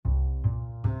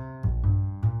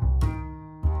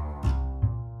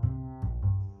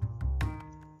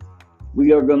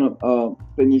We are going to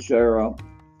finish our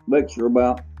lecture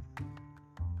about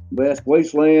vast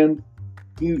wasteland,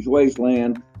 huge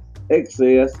wasteland,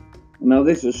 excess. Now,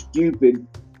 this is stupid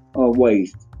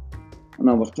waste. And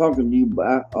I was talking to you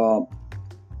about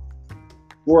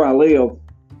where I live,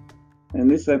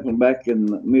 and this happened back in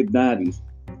the mid-90s.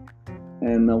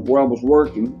 And where I was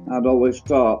working, I'd always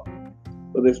stop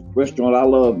for this restaurant I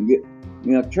love and get,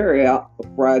 carry out a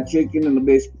fried chicken and a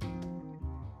biscuit.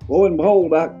 Lo and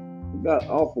behold, I got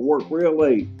off of work real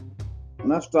late,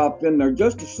 and I stopped in there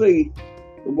just to see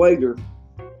the waiter.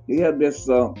 He had this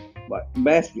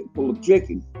basket full of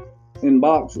chicken in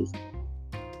boxes,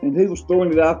 and he was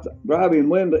throwing it out the drive-in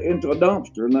window into a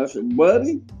dumpster. And I said,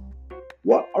 "Buddy,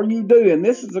 what are you doing?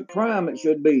 This is a crime. It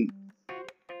should be."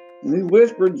 And he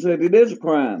whispered and said, "It is a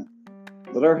crime,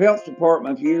 but our health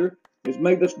department here has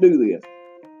made us do this."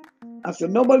 I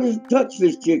said, "Nobody's touched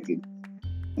this chicken."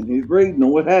 And he agreed,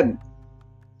 no, it hadn't.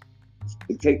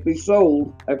 It can't be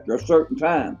sold after a certain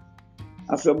time.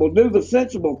 I said, "Well, do the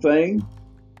sensible thing.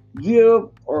 Give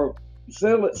or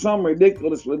sell at some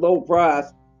ridiculously low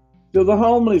price to the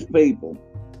homeless people.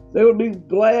 They would be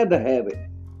glad to have it."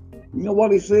 You know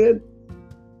what he said?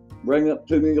 "Bring up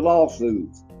too many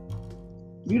lawsuits."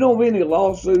 Do you know of any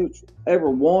lawsuits ever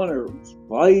won or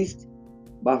placed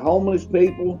by homeless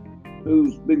people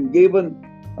who's been given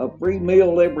a free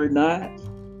meal every night?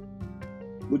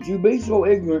 Would you be so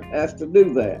ignorant as to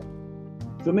do that?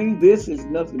 To me, this is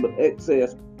nothing but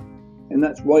excess, and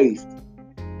that's waste.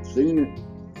 Seen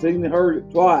and heard it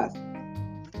twice.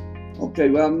 Okay,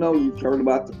 well, I know you've heard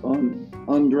about the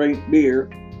undrank beer,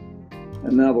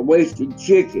 and now the wasted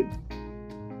chicken.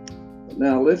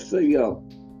 Now let's see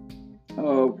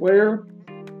where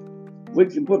we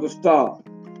can put a stop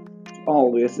to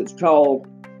all this. It's called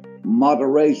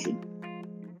moderation.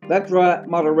 That's right,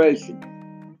 moderation.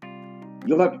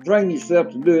 You'll have to train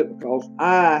yourself to do it because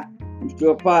I am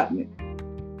still fighting it.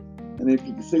 And if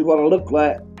you can see what I look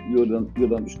like, you'll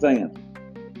understand.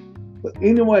 But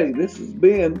anyway, this has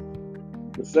been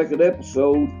the second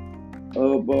episode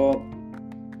of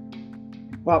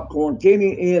Popcorn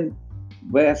Kenny in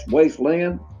Vast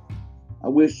Wasteland. I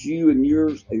wish you and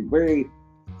yours a very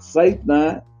safe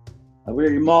night, a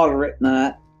very moderate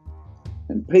night,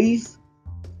 and peace.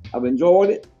 I've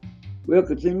enjoyed it. We'll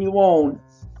continue on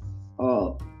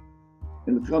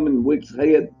in the coming weeks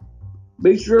ahead.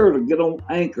 Be sure to get on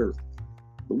Anchor,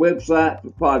 the website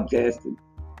for podcasting,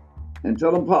 and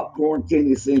tell them Popcorn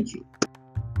Kenny sent you.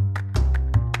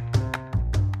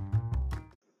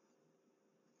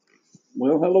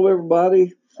 Well, hello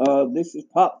everybody. This is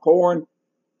Popcorn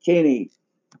Kenny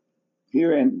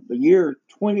here in the year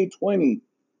 2020.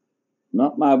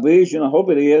 Not my vision. I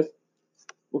hope it is.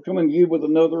 We're coming to you with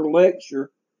another lecture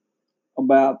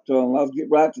about, I'll get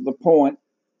right to the point,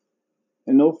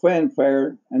 and no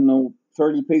fanfare and no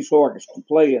 30-piece orchestra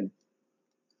playing.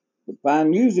 But fine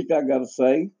music, I got to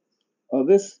say.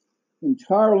 This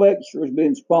entire lecture has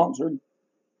been sponsored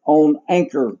on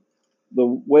Anchor, the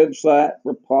website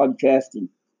for podcasting.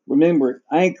 Remember,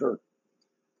 Anchor.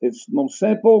 It's the most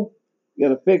simple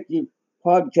yet effective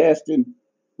podcasting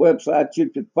website you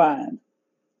could find.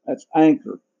 That's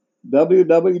Anchor.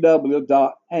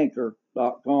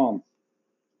 www.anchor.com.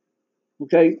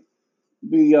 Okay,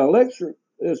 the lecture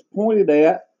is pointed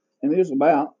at and is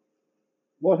about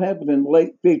what happened in the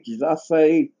late 50s. I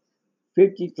say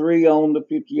 53 on to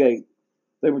 58.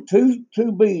 There were two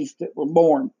beasts that were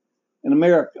born in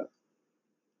America.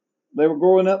 They were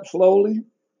growing up slowly.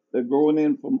 They're growing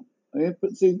in from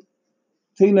infancy,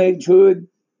 teenagehood,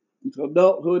 into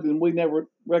adulthood, and we never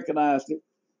recognized it.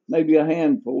 Maybe a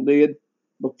handful did,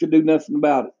 but could do nothing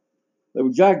about it. They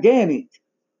were gigantic,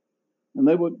 and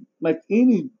they would make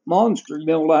any monster,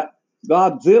 like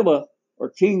Godzilla or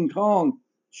King Kong,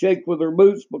 shake with their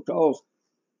boots because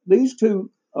these two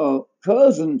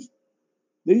cousins,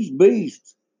 these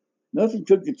beasts, nothing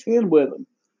could contend with them.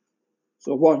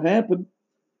 So what happened?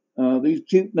 These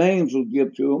cute names was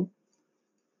given to them.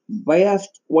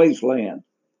 Vast wasteland.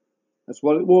 That's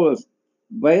what it was.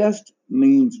 Vast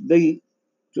means deep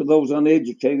to those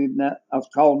uneducated, and I've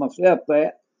called myself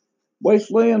that.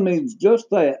 Wasteland means just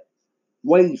that.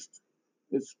 Waste.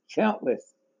 It's countless.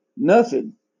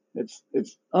 Nothing.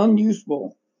 It's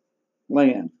unuseful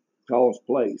land, calls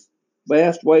place.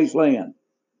 Vast wasteland.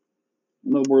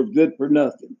 In other words, good for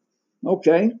nothing.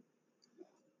 Okay.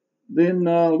 Then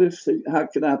let's see, how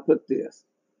can I put this?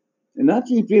 In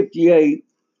 1958,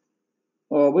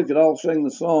 we could all sing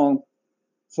the song,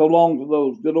 "So Long to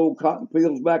Those Good Old Cotton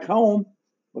Fields Back Home,"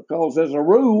 because as a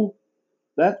rule,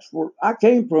 that's where I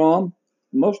came from.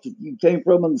 Most of you came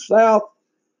from in the South.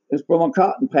 It's from a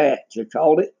cotton patch, they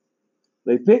called it.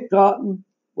 They pick cotton,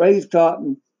 raise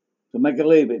cotton to make a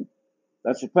living.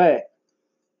 That's a fact.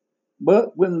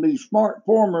 But when the smart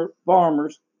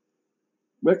farmers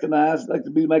recognized they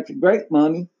could be making great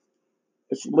money,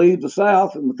 it's to leave the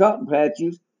South and the cotton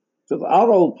patches to the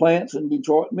auto plants in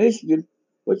Detroit, Michigan.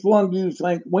 Which one do you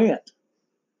think went?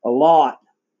 A lot.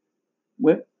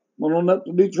 Went on up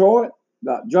to Detroit,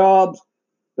 got jobs,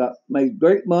 got made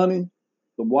great money.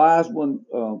 The wise one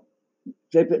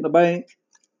kept it in the bank.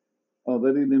 They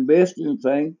didn't invest in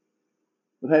anything,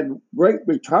 but had great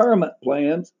retirement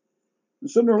plans. And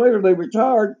sooner or later they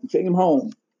retired and came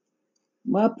home.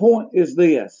 My point is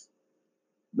this: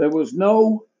 there was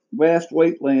no vast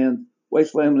wasteland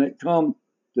when it come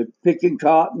to picking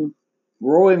cotton,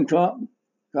 growing cotton,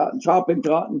 chopping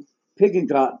cotton, picking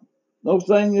cotton. No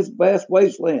thing is vast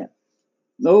wasteland.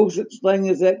 No such thing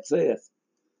as excess.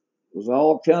 It was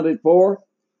all accounted for,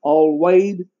 all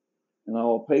weighed, and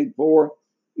all paid for,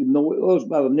 even though it was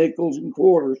by the nickels and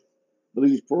quarters for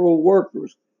these poor old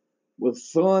workers with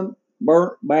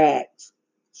sun-burnt backs,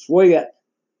 sweat,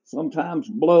 sometimes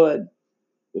blood,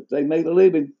 but they made a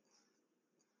living.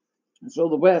 And so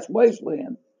the vast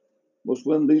wasteland was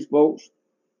when these folks,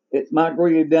 it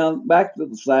migrated down back to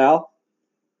the South,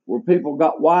 where people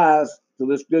got wise to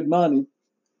this good money,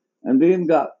 and then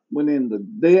went into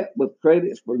debt with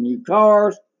credits for new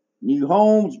cars, new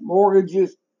homes,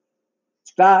 mortgages.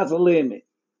 Sky's the limit.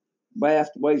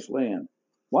 Vast wasteland.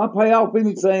 Why pay off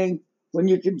anything when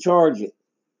you can charge it?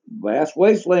 Vast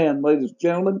wasteland, ladies and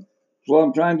gentlemen. That's what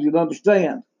I'm trying to get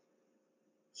understand.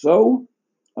 So,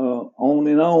 on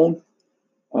and on.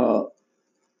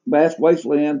 Vast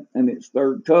wasteland and its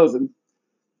third cousin,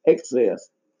 excess,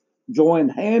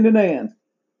 joined hand in hand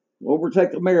to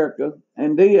overtake America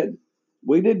and did.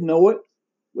 We didn't know it.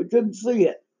 We couldn't see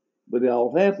it, but it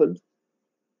all happened.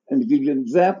 And to give you an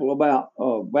example about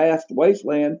vast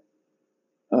wasteland,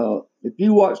 if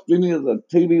you watched any of the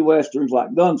TV westerns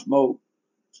like Gunsmoke,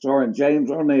 starring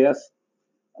James Arness,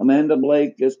 Amanda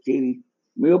Blake as Kitty,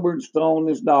 Milburn Stone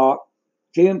as Doc,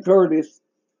 Ken Curtis,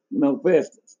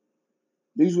 Festus.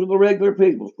 These were the regular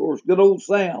people. Of course, good old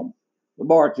Sam, the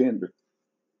bartender.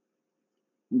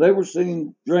 They were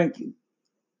seen drinking.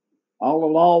 All the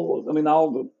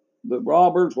all the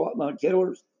robbers, whatnot,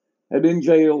 killers, had been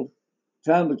jailed.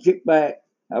 Time to kick back,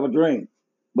 have a drink.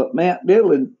 But Matt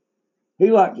Dillon, he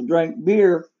liked to drink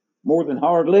beer more than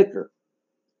hard liquor.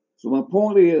 So my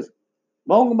point is,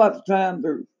 long about the time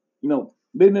they're,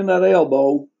 bending that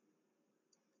elbow,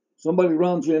 somebody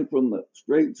runs in from the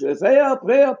street and says, help,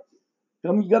 help.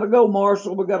 Come, you got to go,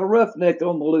 Marshal. We got a roughneck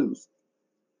on the loose.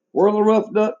 Where the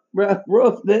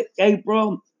roughneck came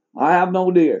from, I have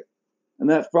no idea. And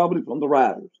that's probably from the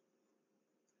riders.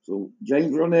 So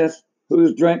James Arness, who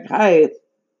has drank half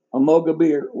a mug of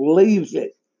beer, leaves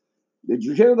it. Did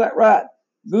you hear that right?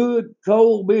 Good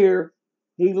cold beer.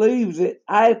 He leaves it,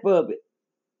 half of it.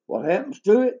 What happens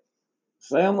to it?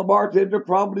 Sam the bartender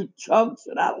probably chunks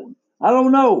it. I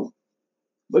don't know.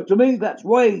 But to me, that's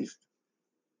waste.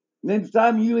 Next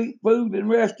time you eat food in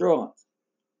restaurants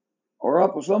or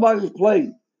up on somebody's plate,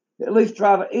 at least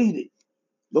try to eat it.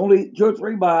 Don't eat 2 or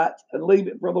 3 bites and leave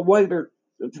it for the waiter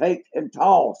to take and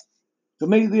toss. To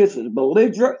me, this is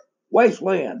belligerent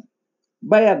wasteland,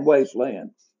 bad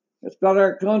wasteland. It's got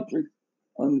our country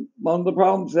on one of the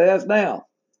problems it has now.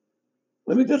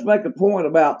 Let me just make a point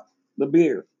about the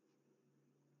beer.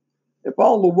 If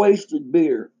all the wasted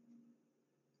beer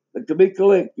that could be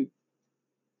collected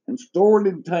and stored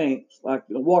in tanks, like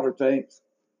the water tanks,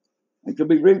 and could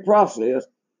be reprocessed,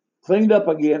 cleaned up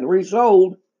again,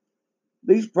 resold,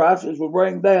 these prices will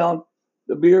bring down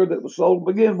the beer that was sold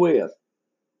to begin with,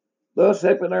 thus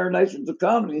helping our nation's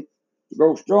economy to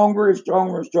grow stronger and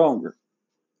stronger and stronger.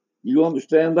 You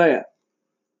understand that?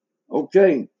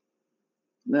 Okay.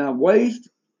 Now, waste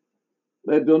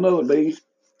led to another beast,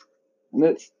 and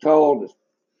it's called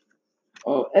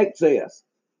excess.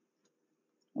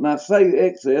 And I say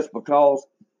excess because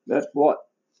that's what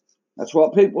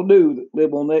people do that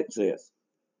live on excess.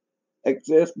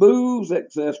 Excess booze,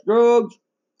 excess drugs,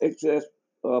 excess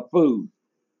food.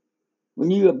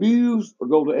 When you abuse or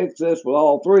go to excess with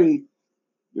all three,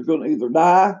 you're going to either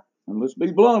die, and let's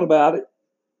be blunt about it,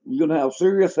 you're going to have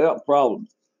serious health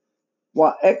problems.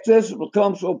 Why excess has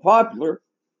become so popular,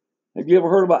 have you ever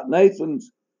heard about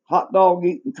Nathan's hot dog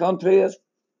eating contest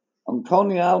on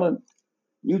Coney Island,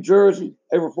 New Jersey,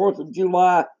 every 4th of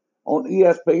July on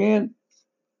ESPN?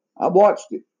 I watched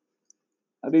it.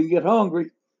 I didn't get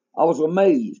hungry. I was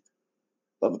amazed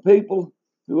by the people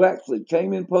who actually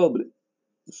came in public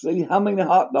to see how many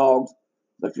hot dogs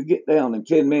they could get down in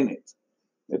 10 minutes.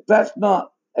 If that's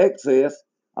not excess,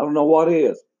 I don't know what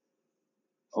is.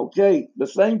 Okay, the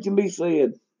same can be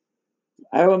said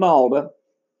Alan Alda,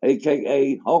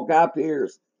 aka Hawkeye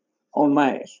Pierce, on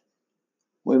MASH.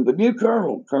 When the new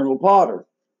colonel, Colonel Potter,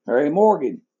 Harry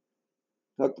Morgan,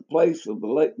 took the place of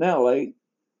the now late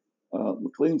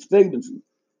McLean Stevenson,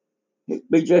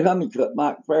 B.J. Honeycutt,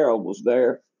 Mike Farrell was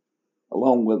there,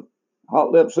 along with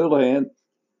Hot Lip Silverhand,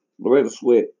 Loretta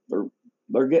Swit.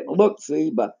 They're getting looked see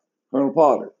by Colonel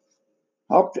Potter.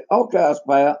 Hawkeye's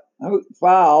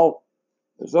file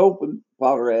is open,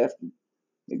 Potter asked.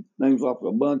 He names off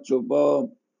a bunch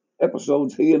of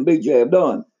episodes he and BJ have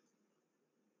done.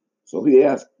 So he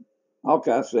asked,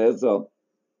 Hawkeye says,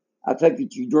 I take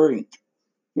it you drink.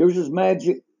 Here's his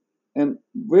magic and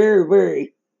very,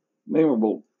 very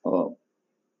memorable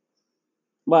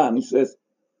line. He says,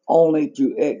 only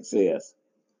to excess.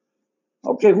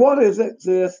 Okay, what is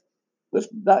excess?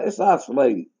 Let's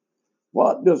isolate it.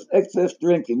 What does excess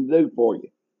drinking do for you?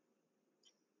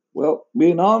 Well,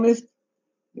 being honest,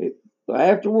 the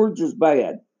afterwards is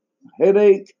bad.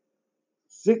 Headache,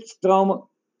 sick stomach,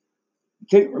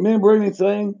 can't remember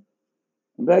anything.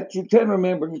 That you can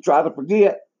remember, you try to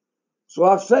forget. So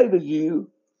I say to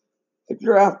you, if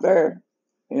you're out there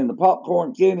in the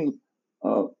Popcorn Kenny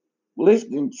uh,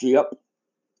 listening ship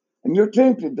and you're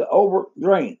tempted to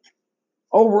overdrink,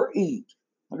 overeat,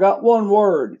 I got one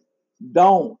word: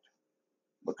 don't,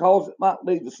 because it might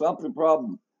lead to something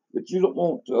problem that you don't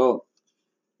want to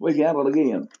handle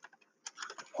again.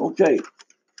 Okay,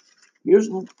 here's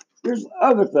the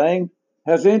other thing.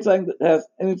 Has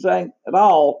anything at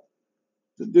all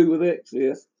to do with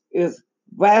excess is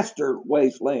vaster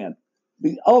wasteland,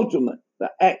 the ultimate, the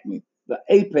acme, the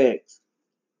apex.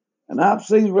 And I've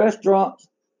seen restaurants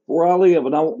where I live,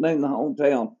 and I won't name the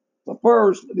hometown. But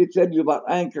first, let me tell you about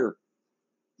Anchor,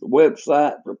 the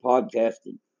website for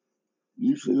podcasting.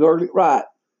 You heard it right.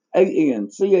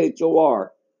 ANCHOR.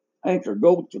 Anchor.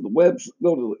 Go to the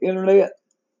go to the internet.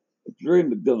 If you're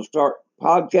going to start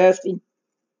podcasting,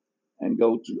 and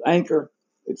go to Anchor.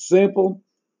 It's simple.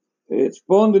 It's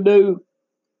fun to do.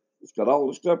 It's got all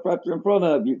the stuff right there in front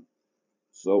of you.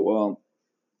 So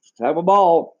just have a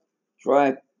ball. Try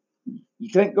it. You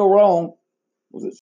can't go wrong. Was it